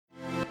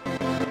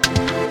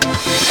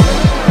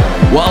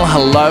Well,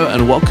 hello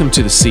and welcome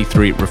to the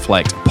C3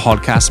 Reflect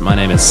podcast. My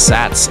name is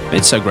Sats.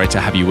 It's so great to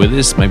have you with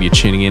us. Maybe you're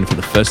tuning in for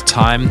the first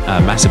time.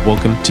 Massive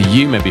welcome to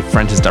you. Maybe a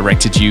friend has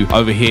directed you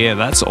over here.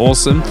 That's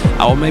awesome.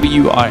 Or maybe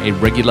you are a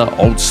regular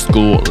old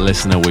school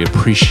listener. We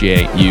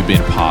appreciate you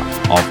being part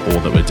of all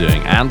that we're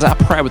doing. And our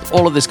prayer with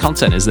all of this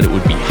content is that it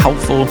would be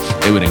helpful,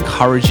 it would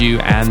encourage you,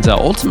 and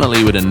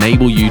ultimately would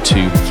enable you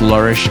to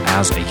flourish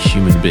as a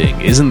human being.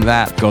 Isn't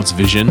that God's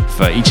vision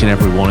for each and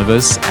every one of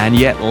us? And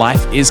yet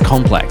life is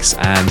complex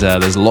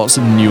and there's lots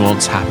of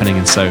nuance happening.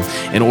 And so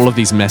in all of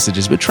these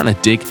messages, we're trying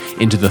to dig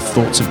into the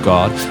thoughts of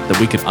God that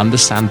we could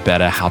understand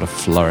better how to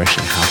flourish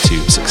and how to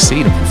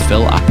succeed and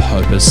fulfill our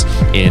purpose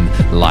in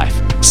life.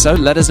 So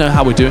let us know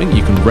how we're doing.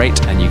 You can rate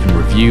and you can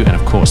review. And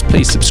of course,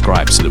 please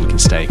subscribe so that we can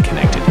stay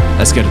connected.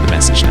 Let's go to the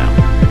message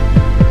now.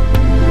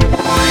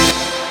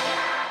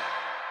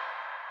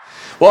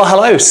 Well,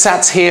 hello,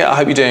 Sats here. I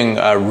hope you're doing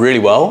really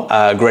well.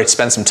 Great to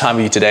spend some time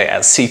with you today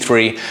at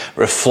C3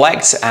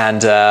 Reflect.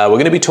 And we're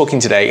going to be talking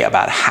today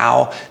about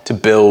how to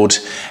build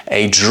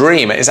a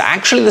dream. It's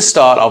actually the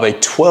start of a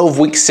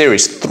 12-week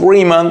series,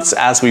 3 months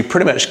as we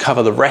pretty much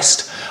cover the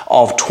rest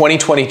of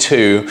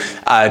 2022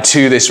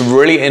 to this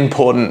really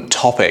important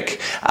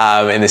topic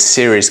in this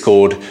series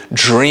called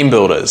Dream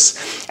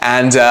Builders.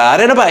 And I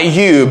don't know about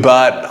you,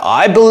 but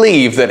I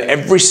believe that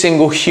every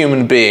single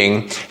human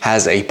being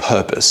has a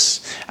purpose.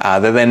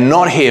 That they're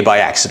not here by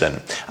accident.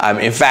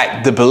 In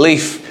fact, the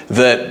belief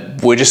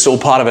that we're just all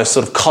part of a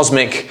sort of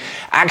cosmic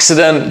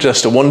accident,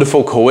 just a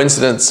wonderful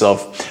coincidence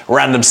of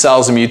random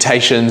cells and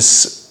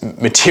mutations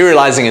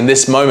materializing in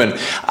this moment,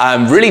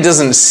 really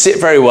doesn't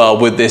sit very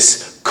well with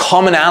this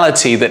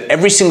commonality that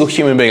every single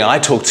human being I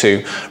talk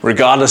to,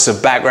 regardless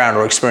of background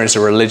or experience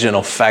or religion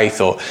or faith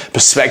or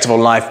perspective on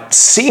life,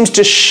 seems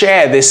to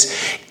share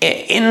this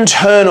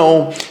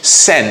internal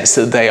sense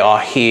that they are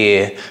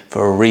here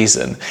for a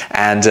reason.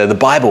 And the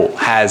Bible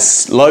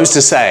has loads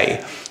to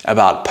say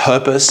about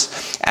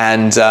purpose.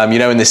 And,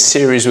 in this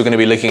series, we're going to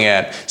be looking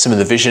at some of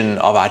the vision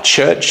of our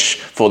church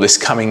for this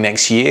coming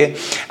next year.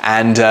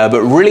 And,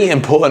 but really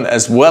important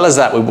as well as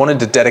that, we wanted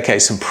to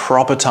dedicate some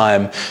proper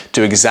time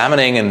to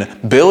examining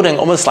and building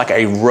almost like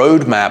a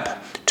roadmap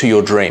to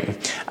your dream.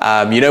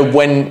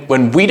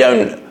 When we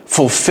don't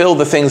fulfill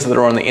the things that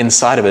are on the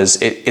inside of us,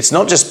 it's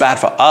not just bad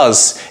for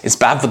us, it's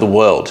bad for the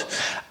world.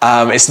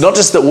 It's not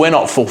just that we're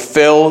not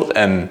fulfilled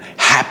and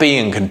happy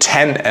and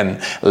content and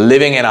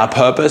living in our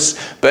purpose,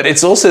 but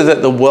it's also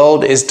that the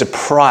world is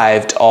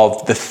deprived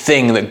of the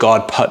thing that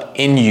God put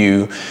in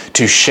you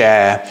to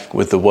share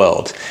with the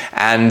world.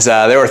 And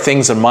there are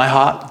things on my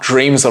heart,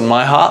 dreams on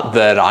my heart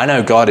that I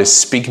know God is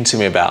speaking to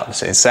me about.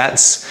 Saying,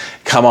 Sats,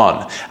 come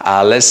on,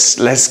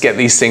 let's get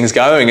these things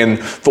going. And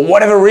for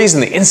whatever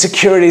reason, the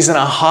insecurities in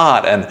our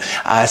heart and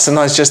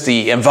sometimes just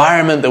the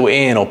environment that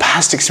we're in or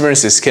past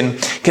experiences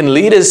can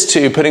lead us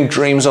to putting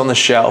dreams on the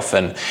shelf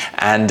and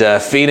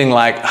feeling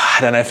like, I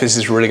don't know if this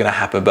is really going to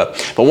happen. But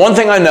one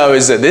thing I know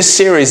is that this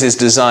series is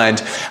designed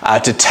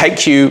to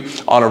take you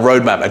on a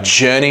roadmap, a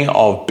journey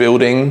of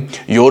building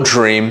your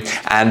dream.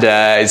 And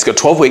it's got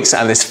 12 weeks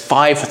and there's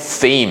 5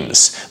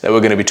 themes that we're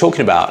going to be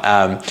talking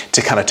about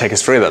to kind of take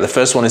us through that. The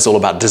first one is all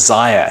about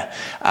desire.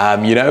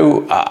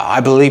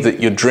 I believe that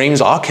your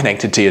dreams are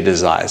connected to your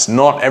desires.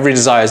 Not every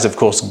desire is, of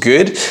course,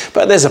 good,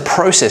 but there's a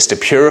process to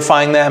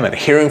purifying them and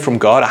hearing from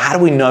God. How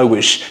do we know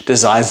which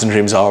desires and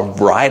dreams are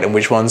right and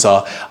which ones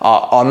are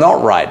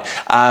not right?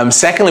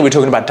 Secondly, we're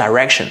talking about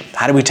direction.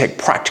 How do we take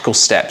practical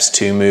steps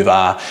to move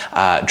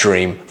our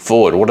dream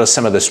forward? What are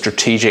some of the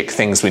strategic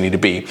things we need to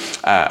be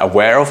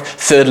aware of?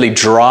 Thirdly,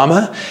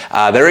 drama.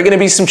 There are going to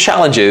be some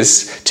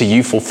challenges to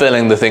you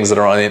fulfilling the things that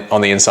are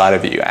on the inside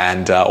of you,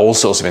 and all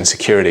sorts of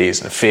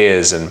insecurities and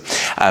fears and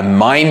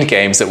mind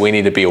games that we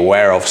need to be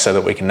aware of so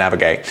that we can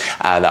navigate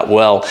that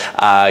well.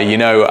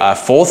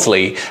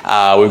 Fourthly,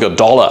 we've got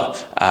dollar.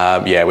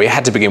 We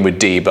had to begin with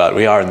D, but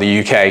we are in the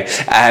UK.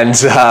 And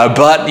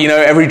but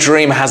every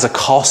dream has a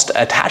cost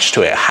attached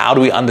to it. How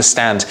do we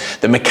understand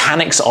the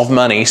mechanics of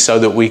money so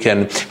that we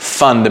can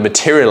fund and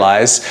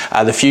materialize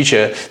the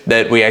future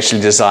that we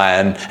actually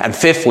desire? And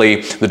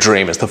fifthly, the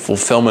dream is the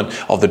fulfillment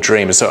of the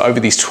dream. And so over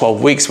these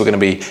 12 weeks, we're going to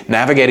be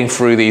navigating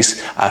through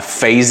these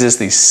phases,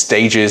 these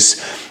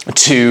stages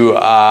to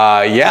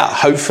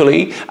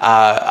hopefully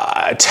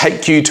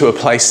take you to a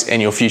place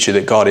in your future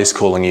that God is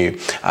calling you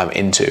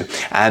into.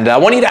 And I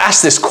want you to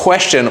ask this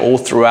question all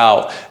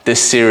throughout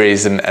this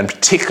series and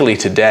particularly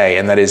today,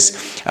 and that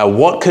is,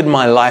 what could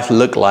my life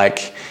look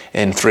like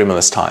in 3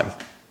 months' time?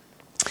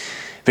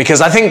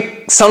 Because I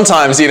think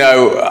sometimes,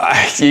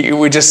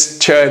 we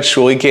just church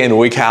week in,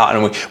 week out,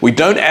 and we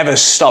don't ever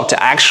stop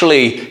to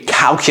actually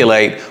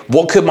calculate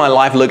what could my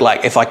life look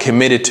like if I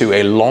committed to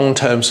a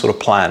long-term sort of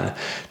plan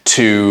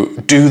to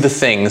do the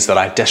things that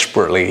I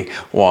desperately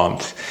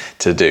want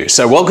to do.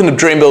 So welcome to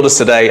Dream Builders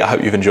today. I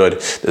hope you've enjoyed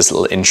this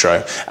little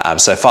intro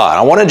so far. And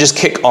I want to just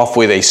kick off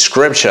with a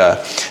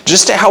scripture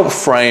just to help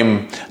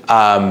frame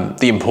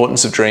the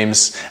importance of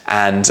dreams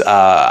and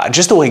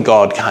just the way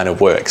God kind of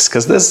works,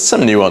 because there's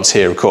some nuance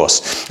here, of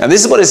course. And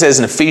this is what it says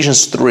in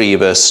Ephesians 3,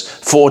 verse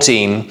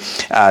 14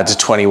 to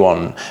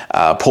 21.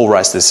 Paul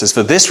writes this, says,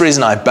 "For this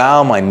reason I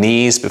bow my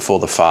knees before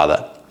the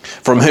Father,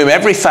 from whom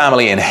every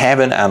family in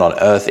heaven and on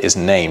earth is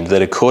named,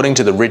 that according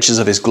to the riches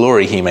of his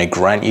glory he may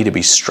grant you to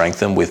be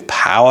strengthened with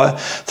power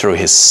through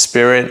his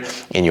Spirit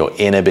in your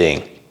inner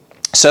being,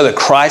 so that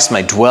Christ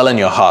may dwell in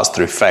your hearts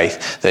through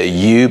faith, that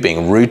you,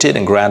 being rooted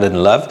and grounded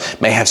in love,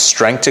 may have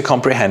strength to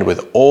comprehend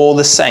with all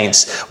the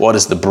saints what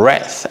is the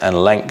breadth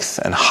and length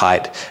and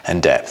height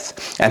and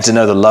depth, and to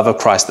know the love of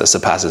Christ that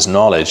surpasses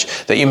knowledge,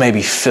 that you may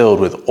be filled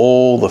with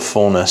all the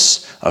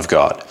fullness of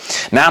God.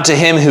 Now to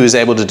him who is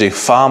able to do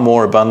far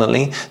more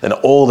abundantly than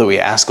all that we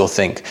ask or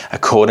think,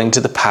 according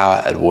to the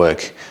power at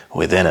work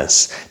within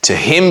us. To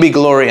him be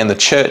glory in the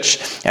church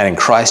and in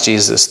Christ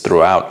Jesus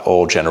throughout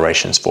all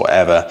generations,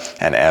 forever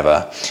and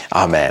ever.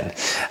 Amen."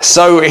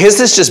 So here's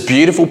this just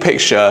beautiful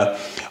picture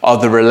of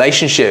the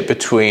relationship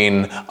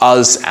between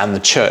us and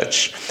the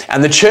church.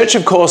 And the church,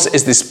 of course,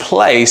 is this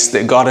place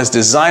that God has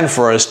designed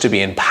for us to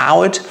be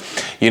empowered.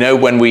 You know,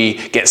 when we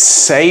get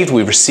saved,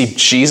 we receive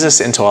Jesus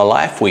into our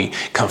life. We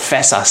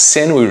confess our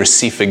sin. We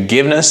receive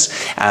forgiveness.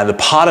 The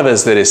part of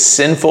us that is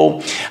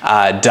sinful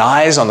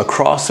dies on the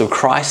cross of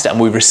Christ, and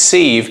we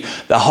receive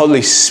the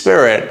Holy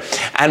Spirit.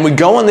 And we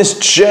go on this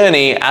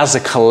journey as a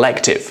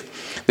collective.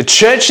 The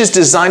church is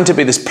designed to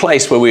be this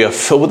place where we are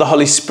filled with the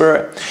Holy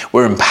Spirit.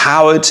 We're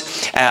empowered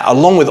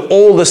along with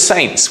all the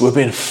saints. We've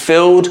been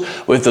filled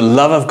with the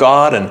love of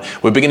God, and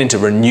we're beginning to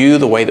renew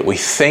the way that we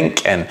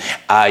think and,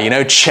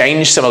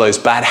 change some of those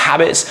bad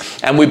habits.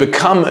 And we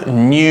become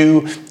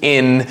new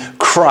in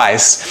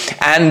Christ.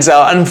 And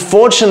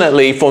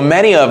unfortunately, for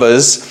many of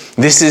us,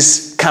 this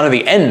is kind of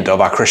the end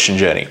of our Christian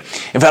journey.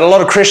 In fact, a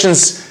lot of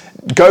Christians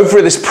go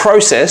through this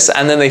process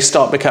and then they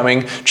start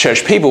becoming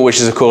church people,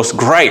 which is, of course,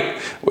 great.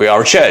 We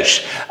are a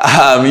church.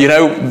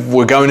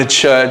 We're going to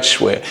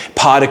church. We're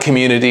part of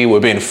community.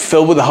 We're being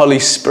filled with the Holy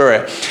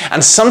Spirit.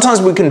 And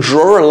sometimes we can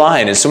draw a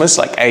line. It's almost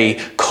like a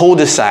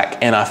cul-de-sac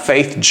in our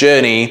faith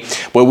journey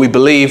where we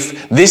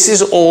believe this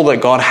is all that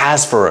God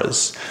has for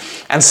us.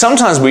 And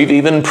sometimes we've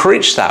even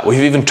preached that.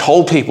 We've even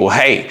told people,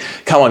 hey,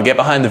 come on, get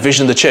behind the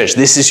vision of the church.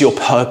 This is your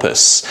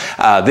purpose.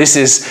 This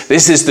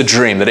is the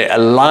dream, that it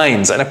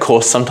aligns. And of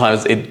course,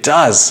 sometimes it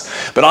does.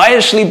 But I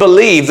actually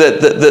believe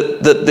that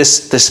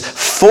this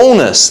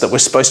fullness that we're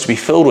supposed to be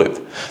filled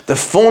with, the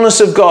fullness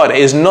of God,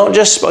 is not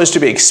just supposed to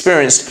be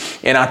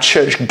experienced in our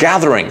church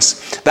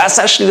gatherings. That's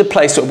actually the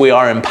place where we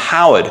are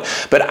empowered.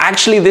 But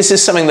actually, this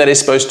is something that is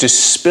supposed to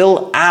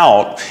spill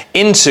out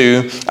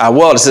into our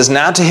world. It says,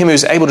 now to him who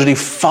is able to do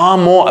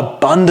far more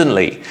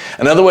abundantly.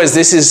 In other words,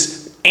 this is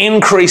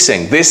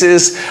increasing. This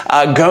is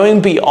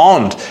going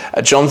beyond.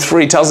 John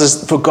 3 tells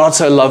us, for God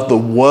so loved the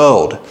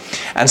world.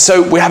 And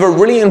so we have a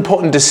really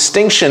important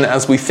distinction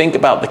as we think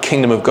about the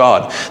kingdom of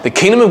God. The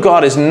kingdom of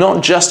God is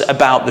not just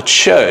about the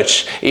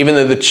church, even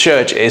though the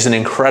church is an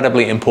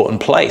incredibly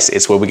important place.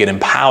 It's where we get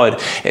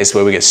empowered. It's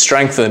where we get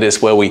strengthened.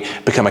 It's where we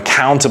become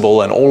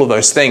accountable and all of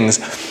those things.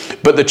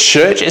 But the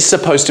church is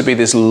supposed to be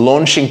this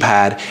launching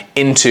pad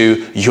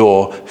into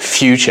your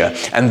future.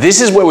 And this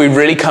is where we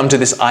really come to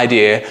this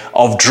idea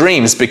of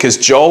dreams, because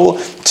Joel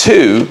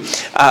 2,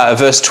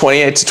 verse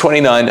 28 to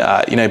 29,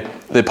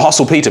 the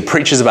Apostle Peter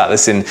preaches about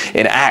this in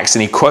Acts,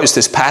 and he quotes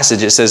this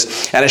passage. It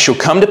says, "And it shall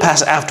come to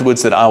pass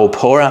afterwards that I will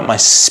pour out my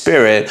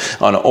Spirit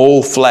on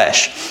all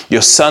flesh.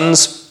 Your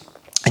sons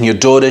and your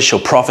daughters shall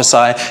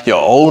prophesy, your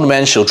old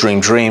men shall dream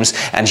dreams,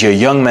 and your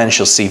young men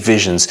shall see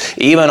visions.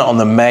 Even on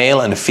the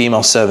male and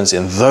female servants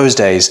in those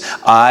days,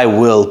 I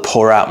will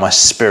pour out my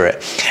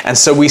Spirit." And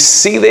so we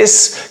see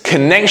this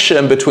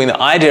connection between the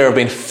idea of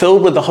being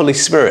filled with the Holy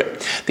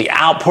Spirit, the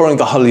outpouring of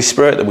the Holy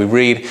Spirit that we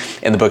read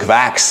in the book of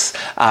Acts.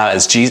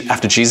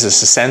 After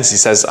Jesus ascends, he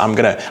says, I'm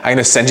going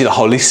to send you the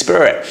Holy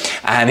Spirit,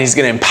 and he's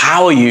going to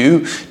empower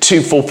you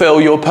to fulfill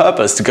your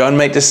purpose, to go and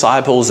make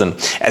disciples, and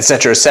et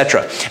cetera, et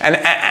cetera.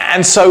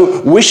 And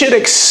so we should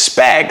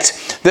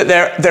expect that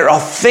there are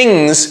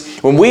things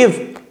when we have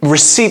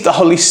received the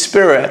Holy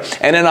Spirit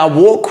and in our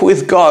walk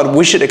with God,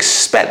 we should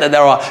expect that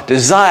there are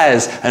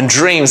desires and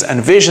dreams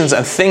and visions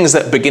and things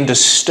that begin to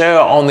stir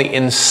on the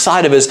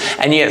inside of us.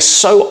 And yet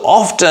so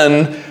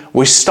often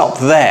we stop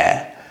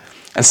there.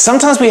 And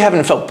sometimes we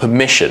haven't felt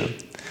permission.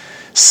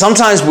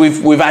 Sometimes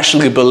we've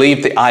actually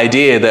believed the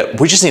idea that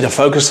we just need to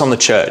focus on the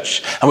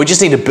church and we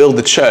just need to build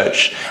the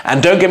church.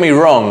 And don't get me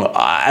wrong,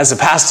 as a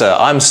pastor,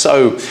 I'm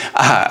so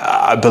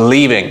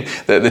believing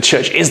that the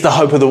church is the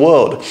hope of the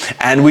world.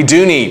 And we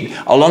do need,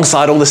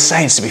 alongside all the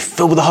saints, to be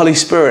filled with the Holy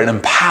Spirit and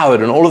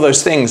empowered and all of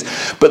those things.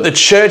 But the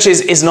church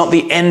is not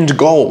the end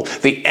goal.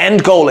 The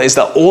end goal is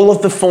that all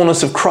of the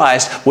fullness of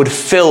Christ would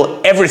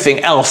fill everything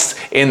else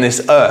in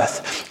this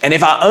earth. And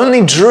if our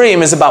only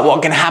dream is about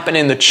what can happen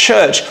in the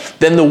church,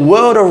 then the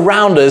world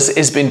around us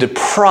has been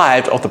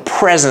deprived of the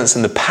presence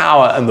and the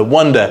power and the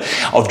wonder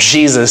of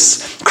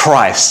Jesus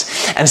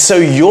Christ. And so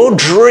your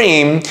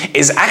dream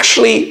is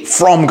actually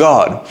from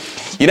God.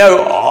 You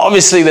know,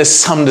 obviously there's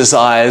some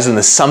desires and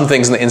there's some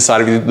things on the inside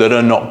of you that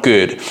are not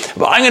good.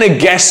 But I'm going to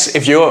guess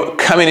if you're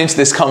coming into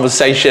this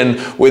conversation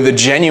with a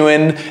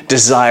genuine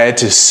desire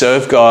to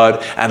serve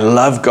God and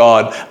love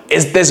God,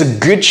 there's a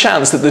good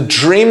chance that the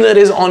dream that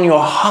is on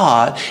your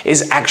heart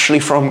is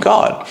actually from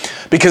God.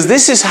 Because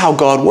this is how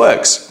God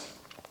works.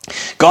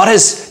 God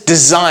has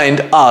designed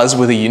us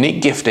with a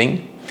unique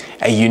gifting,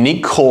 a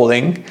unique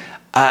calling,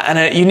 and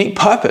a unique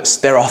purpose.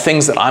 There are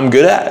things that I'm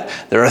good at.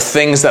 There are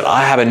things that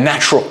I have a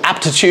natural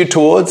aptitude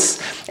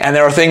towards, and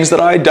there are things that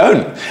I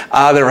don't.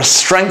 There are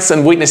strengths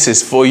and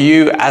weaknesses for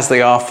you as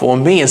they are for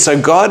me. And so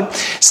God,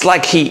 it's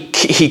like He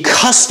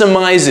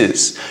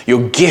customizes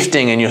your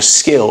gifting and your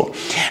skill,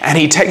 and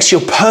He takes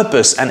your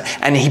purpose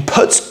and He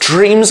puts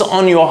dreams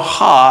on your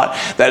heart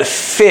that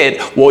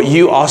fit what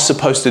you are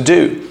supposed to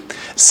do.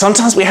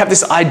 Sometimes we have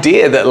this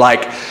idea that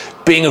like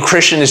being a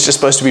Christian is just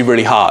supposed to be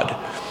really hard,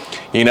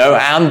 you know,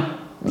 and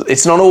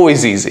it's not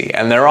always easy,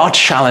 and there are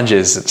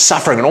challenges and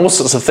suffering and all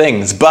sorts of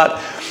things,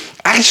 but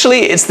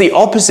actually it's the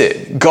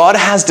opposite. God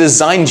has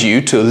designed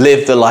you to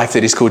live the life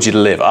that He's called you to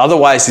live.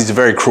 Otherwise, He's a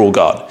very cruel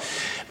God.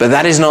 But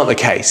that is not the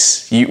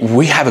case.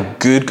 We have a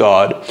good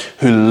God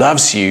who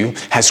loves you,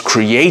 has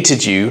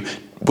created you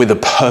with a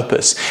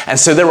purpose. And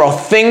so there are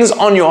things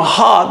on your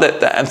heart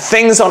and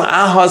things on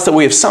our hearts that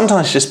we have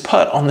sometimes just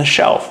put on the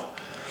shelf.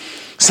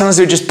 Sometimes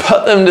we just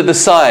put them to the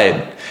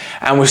side.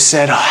 And we've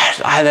said,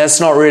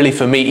 that's not really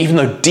for me, even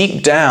though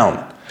deep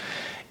down,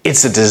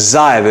 it's a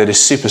desire that is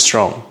super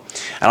strong.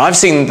 And I've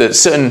seen that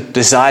certain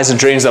desires and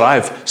dreams that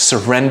I've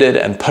surrendered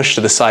and pushed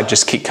to the side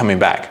just keep coming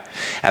back.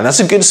 And that's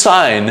a good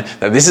sign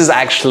that this is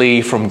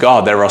actually from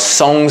God. There are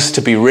songs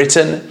to be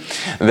written.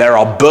 There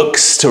are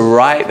books to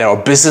write. There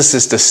are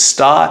businesses to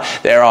start.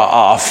 There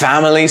are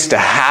families to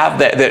have.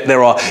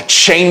 There are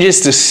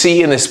changes to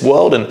see in this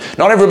world. And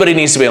not everybody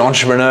needs to be an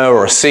entrepreneur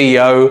or a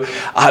CEO.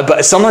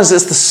 But sometimes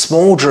it's the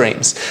small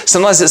dreams.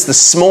 Sometimes it's the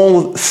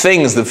small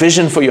things, the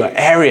vision for your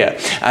area,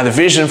 and the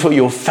vision for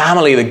your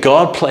family that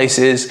God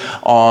places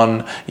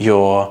on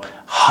your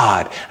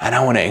heart. And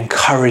I want to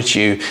encourage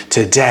you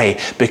today,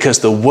 because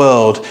the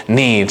world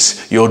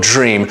needs your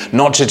dream,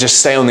 not to just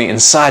stay on the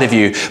inside of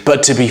you,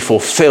 but to be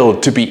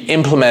fulfilled, to be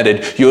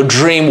implemented. Your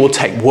dream will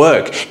take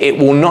work. It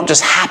will not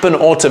just happen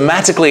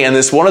automatically. And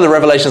this one of the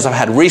revelations I've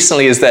had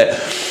recently is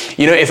that,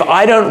 you know, if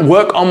I don't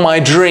work on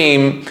my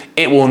dream,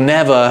 it will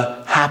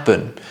never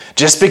happen.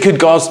 Just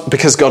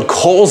because God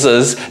calls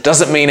us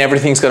doesn't mean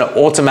everything's going to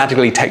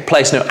automatically take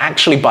place. No,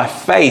 actually by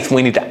faith,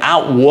 we need to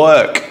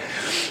outwork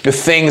the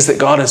things that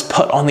God has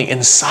put on the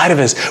inside of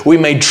us. We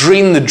may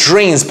dream the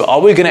dreams, but are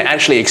we going to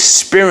actually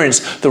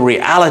experience the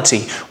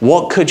reality?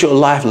 What could your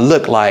life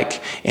look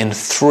like in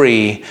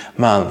 3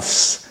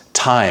 months'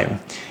 time?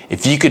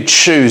 If you could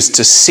choose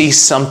to see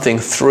something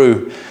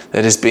through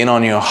that has been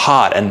on your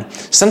heart. And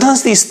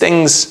sometimes these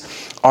things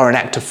are an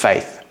act of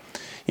faith.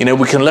 You know,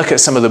 we can look at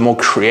some of the more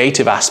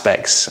creative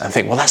aspects and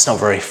think, well, that's not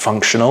very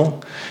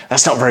functional.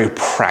 That's not very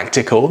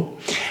practical.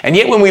 And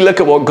yet when we look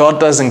at what God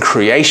does in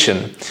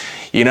creation,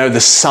 you know,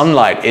 the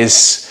sunlight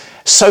is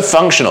so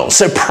functional,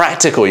 so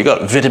practical. You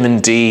got vitamin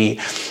D,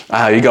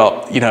 you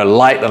got, you know,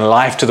 light and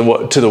life to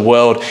the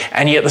world,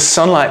 and yet the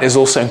sunlight is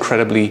also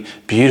incredibly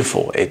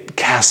beautiful. It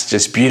casts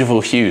just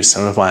beautiful hues.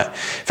 Some of my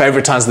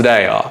favorite times of the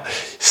day are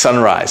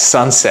sunrise,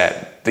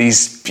 sunset,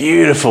 these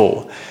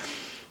beautiful.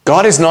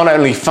 God is not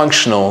only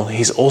functional,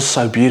 He's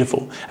also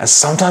beautiful. And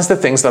sometimes the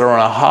things that are on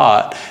our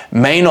heart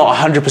may not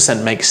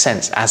 100% make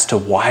sense as to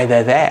why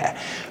they're there,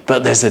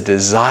 but there's a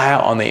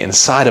desire on the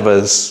inside of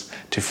us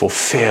to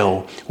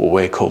fulfill what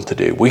we're called to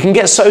do. We can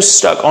get so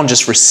stuck on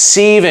just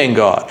receiving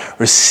God,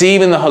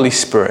 receiving the Holy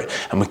Spirit,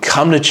 and we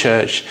come to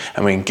church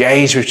and we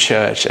engage with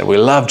church and we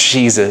love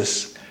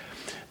Jesus.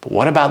 But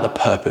what about the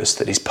purpose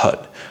that He's put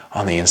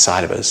on the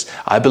inside of us?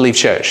 I believe,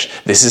 church,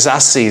 this is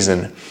our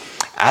season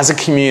as a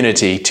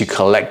community to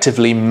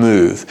collectively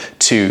move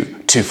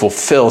to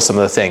fulfill some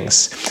of the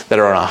things that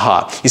are on our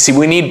heart. You see,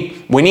 we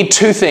need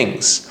two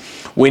things.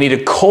 We need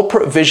a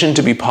corporate vision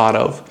to be part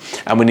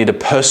of, and we need a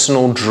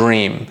personal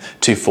dream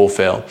to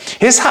fulfill.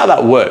 Here's how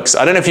that works.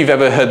 I don't know if you've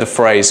ever heard the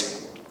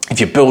phrase, if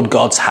you build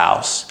God's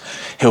house,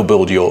 He'll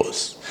build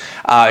yours.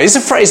 It's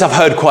a phrase I've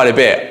heard quite a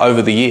bit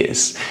over the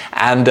years,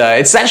 and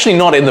it's actually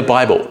not in the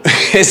Bible.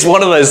 It's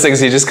one of those things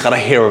you just kind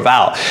of hear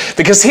about.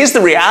 Because here's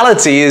the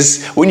reality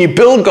is, when you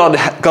build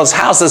God's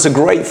house, that's a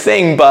great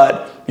thing,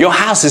 but your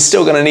house is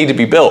still going to need to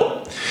be built.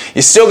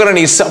 You're still going to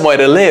need somewhere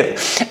to live.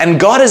 And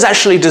God has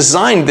actually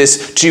designed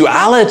this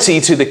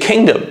duality to the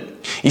kingdom.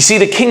 You see,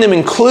 the kingdom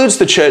includes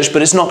the church,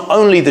 but it's not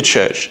only the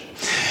church.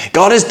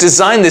 God has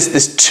designed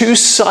this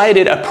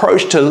two-sided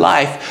approach to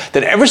life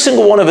that every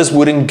single one of us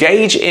would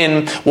engage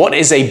in what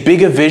is a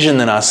bigger vision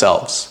than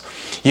ourselves.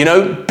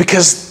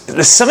 Because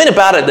there's something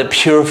about it that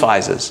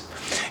purifies us.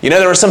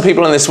 There are some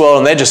people in this world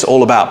and they're just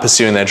all about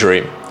pursuing their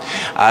dream.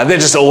 They're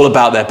just all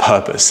about their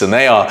purpose and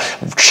they are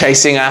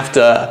chasing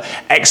after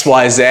X,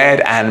 Y, Z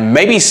and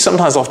maybe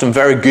sometimes often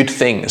very good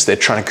things. They're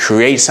trying to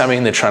create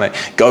something, they're trying to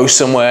go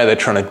somewhere, they're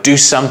trying to do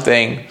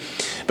something.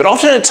 But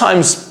often at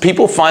times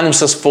people find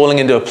themselves falling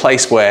into a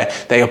place where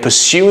they are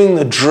pursuing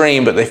the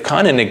dream, but they've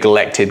kind of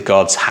neglected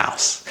God's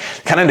house,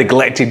 kind of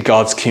neglected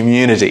God's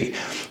community.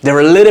 They're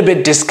a little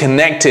bit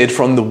disconnected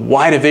from the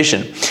wider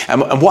vision.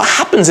 And what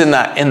happens in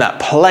that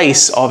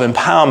place of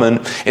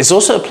empowerment is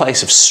also a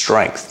place of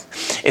strength.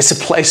 It's a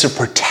place of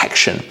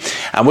protection.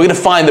 And we're going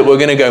to find that we're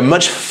going to go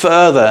much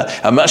further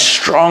and much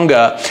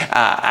stronger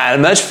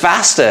and much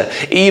faster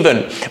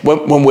even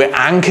when we're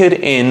anchored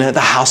in the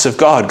house of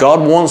God.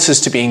 God wants us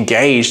to be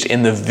engaged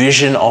in the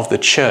vision of the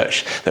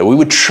church, that we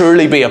would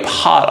truly be a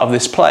part of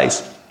this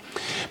place.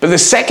 But the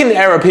second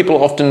error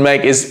people often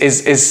make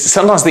is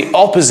sometimes the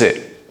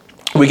opposite.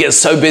 We get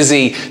so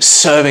busy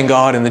serving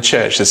God in the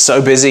church. They're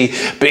so busy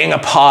being a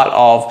part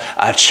of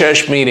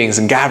church meetings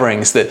and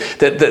gatherings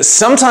that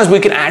sometimes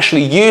we can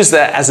actually use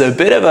that as a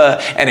bit of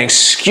an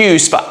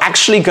excuse for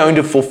actually going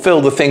to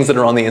fulfill the things that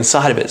are on the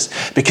inside of us.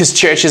 Because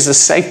church is a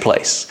safe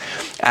place.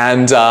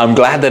 And I'm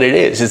glad that it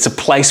is. It's a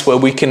place where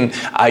we can,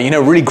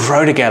 really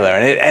grow together.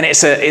 And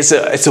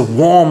it's a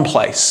warm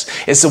place.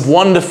 It's a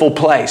wonderful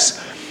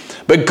place.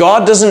 But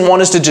God doesn't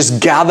want us to just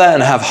gather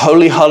and have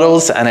holy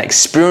huddles and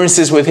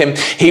experiences with Him.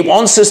 He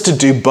wants us to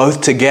do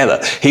both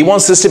together. He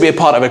wants us to be a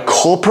part of a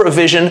corporate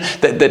vision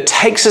that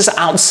takes us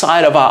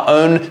outside of our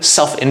own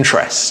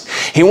self-interest.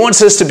 He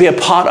wants us to be a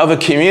part of a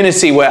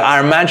community where our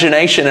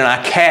imagination and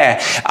our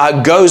care,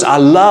 our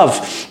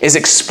love is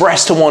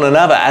expressed to one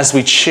another as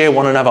we cheer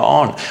one another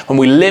on. When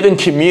we live in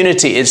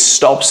community, it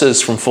stops us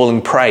from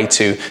falling prey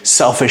to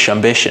selfish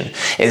ambition.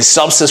 It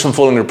stops us from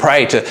falling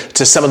prey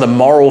to some of the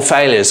moral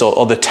failures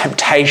or the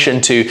temptation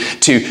to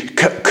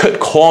cut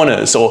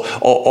corners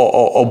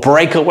or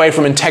break away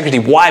from integrity.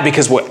 Why?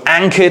 Because we're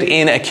anchored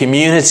in a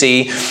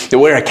community that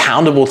we're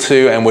accountable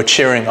to and we're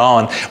cheering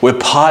on. We're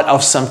part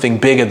of something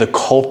bigger, the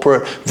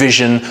corporate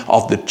vision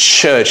of the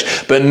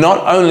church. But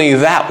not only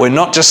that, we're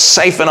not just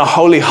safe in a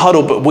holy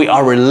huddle, but we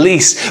are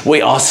released.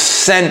 We are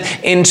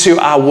sent into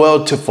our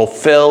world to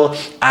fulfill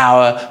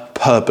our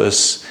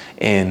purpose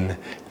in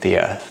the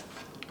earth.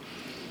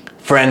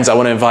 Friends, I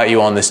want to invite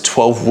you on this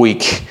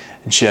 12-week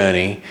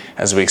journey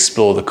as we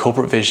explore the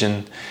corporate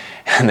vision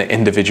and the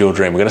individual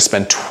dream. We're going to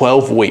spend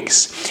 12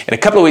 weeks. In a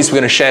couple of weeks, we're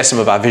going to share some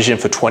of our vision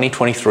for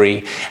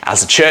 2023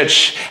 as a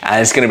church, and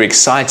it's going to be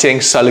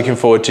exciting. So looking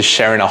forward to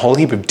sharing a whole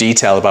heap of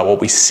detail about what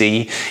we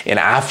see in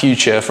our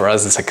future for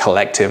us as a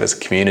collective, as a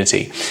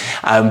community.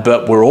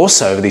 But we're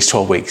also, over these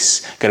 12 weeks,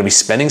 going to be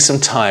spending some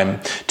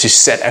time to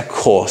set a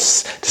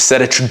course, to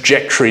set a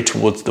trajectory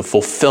towards the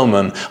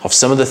fulfillment of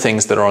some of the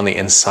things that are on the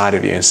inside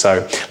of you. And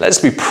so let's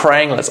be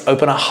praying, let's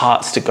open our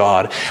hearts to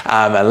God,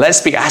 and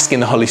let's be asking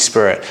the Holy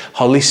Spirit,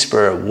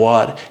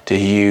 what do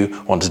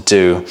you want to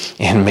do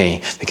in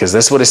me? Because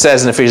that's what it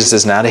says in Ephesians. It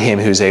says, now to Him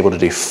who's able to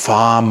do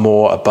far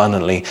more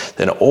abundantly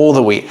than all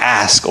that we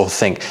ask or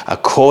think,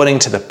 according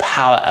to the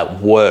power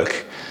at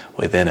work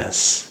within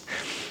us.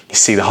 You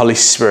see, the Holy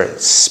Spirit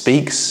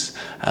speaks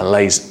and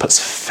puts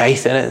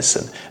faith in us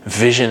and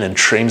vision and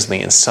dreams on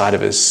the inside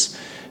of us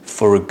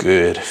for a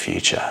good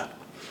future.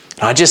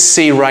 And I just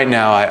see right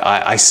now,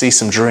 I see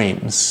some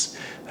dreams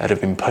that have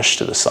been pushed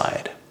to the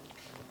side.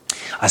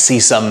 I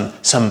see some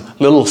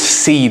little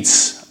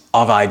seeds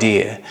of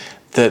idea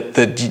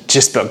that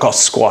just got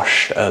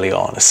squashed early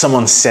on.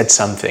 Someone said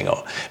something,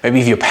 or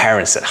maybe your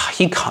parents said,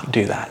 you can't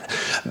do that.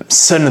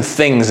 Certain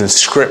things and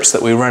scripts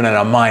that we run in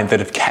our mind that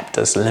have kept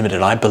us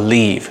limited. I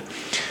believe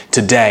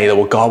today that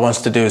what God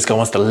wants to do is God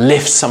wants to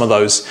lift some of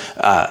those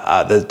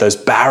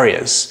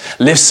barriers,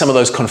 lift some of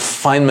those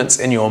confinements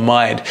in your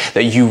mind,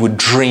 that you would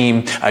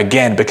dream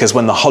again. Because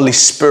when the Holy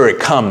Spirit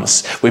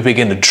comes, we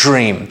begin to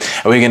dream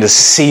and we begin to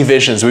see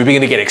visions. We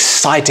begin to get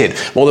excited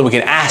more than we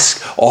can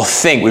ask or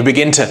think. We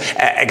begin to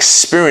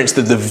experience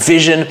the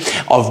vision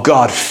of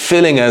God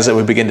filling us, and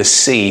we begin to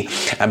see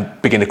and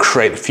begin to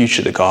create the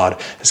future that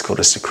God has called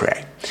us to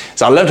create.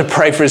 So I'd love to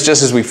pray for us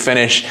just as we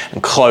finish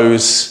and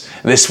close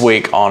this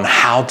week on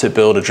how to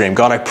build a dream.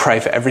 God, I pray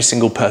for every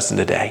single person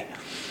today.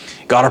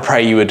 God, I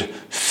pray you would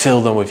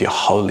fill them with your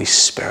Holy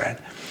Spirit.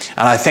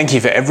 And I thank you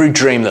for every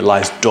dream that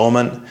lies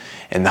dormant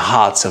in the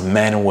hearts of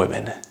men and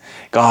women.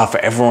 God, for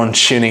everyone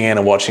tuning in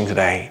and watching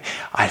today,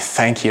 I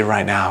thank you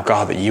right now,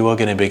 God, that you are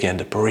going to begin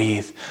to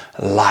breathe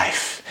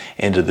life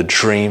into the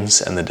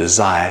dreams and the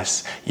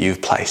desires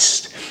you've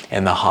placed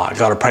in the heart.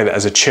 God, I pray that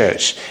as a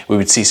church, we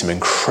would see some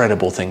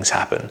incredible things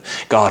happen.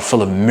 God,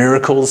 full of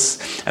miracles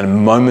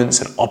and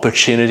moments and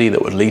opportunity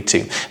that would lead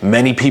to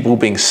many people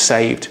being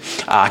saved,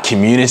 our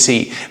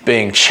community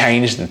being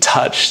changed and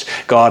touched.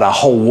 God, our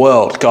whole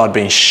world, God,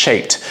 being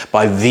shaped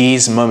by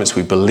these moments.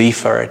 We believe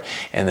for it.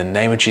 In the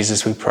name of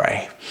Jesus, we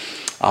pray.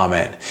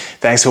 Amen.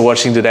 Thanks for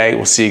watching today.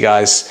 We'll see you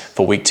guys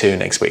for week 2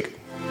 next week.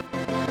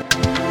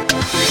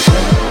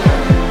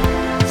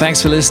 Thanks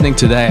for listening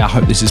today. I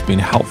hope this has been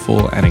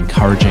helpful and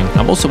encouraging.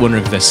 I'm also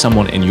wondering if there's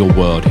someone in your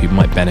world who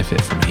might benefit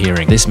from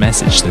hearing this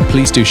message, then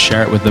please do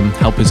share it with them.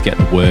 Help us get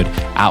the word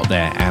out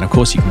there. And of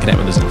course, you can connect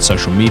with us on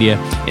social media,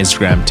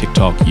 Instagram,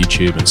 TikTok,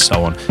 YouTube, and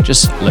so on.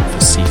 Just look for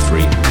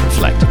C3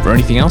 Reflect. For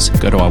anything else,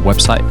 go to our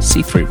website,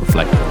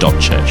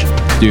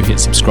 c3reflect.church. Do hit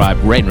subscribe,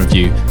 rate, and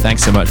review.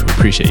 Thanks so much. We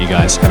appreciate you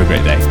guys. Have a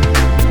great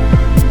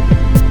day.